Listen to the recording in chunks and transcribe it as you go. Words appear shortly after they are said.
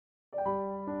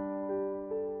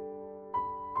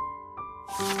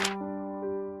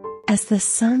As the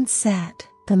sun set,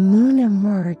 the moon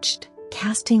emerged,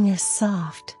 casting a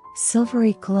soft,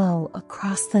 silvery glow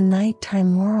across the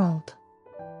nighttime world.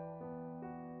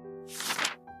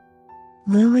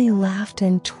 Lily laughed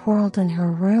and twirled in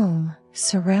her room,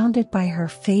 surrounded by her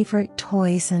favorite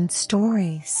toys and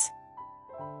stories.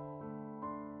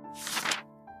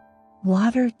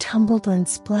 Water tumbled and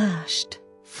splashed,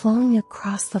 flowing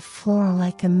across the floor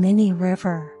like a mini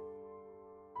river.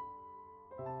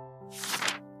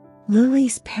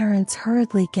 Lily's parents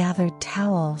hurriedly gathered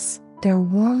towels, their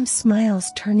warm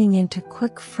smiles turning into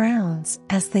quick frowns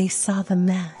as they saw the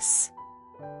mess.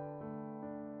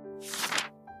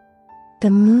 The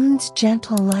moon's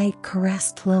gentle light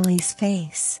caressed Lily's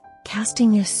face,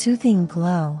 casting a soothing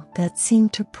glow that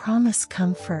seemed to promise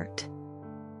comfort.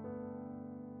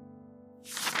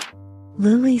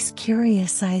 Lily's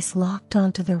curious eyes locked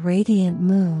onto the radiant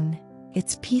moon,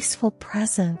 its peaceful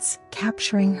presence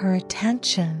capturing her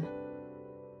attention.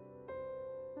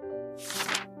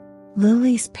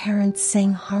 Lily's parents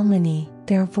sang harmony,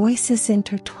 their voices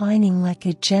intertwining like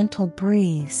a gentle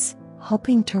breeze,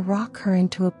 hoping to rock her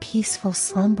into a peaceful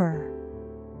slumber.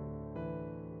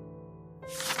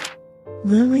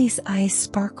 Lily's eyes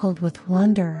sparkled with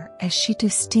wonder as she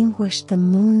distinguished the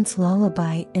moon's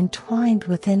lullaby entwined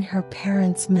within her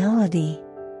parents' melody.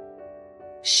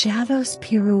 Shadows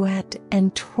pirouetted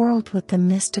and twirled with the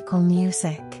mystical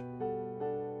music.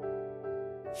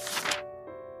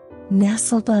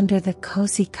 Nestled under the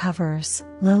cozy covers,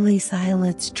 Lily's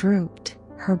eyelids drooped,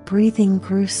 her breathing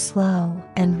grew slow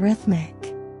and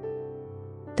rhythmic.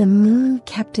 The moon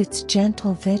kept its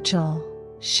gentle vigil,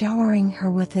 showering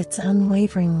her with its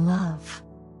unwavering love.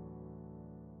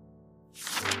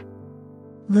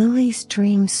 Lily's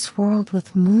dreams swirled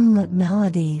with moonlit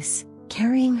melodies,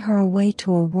 carrying her away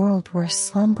to a world where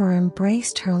slumber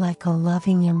embraced her like a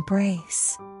loving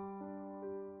embrace.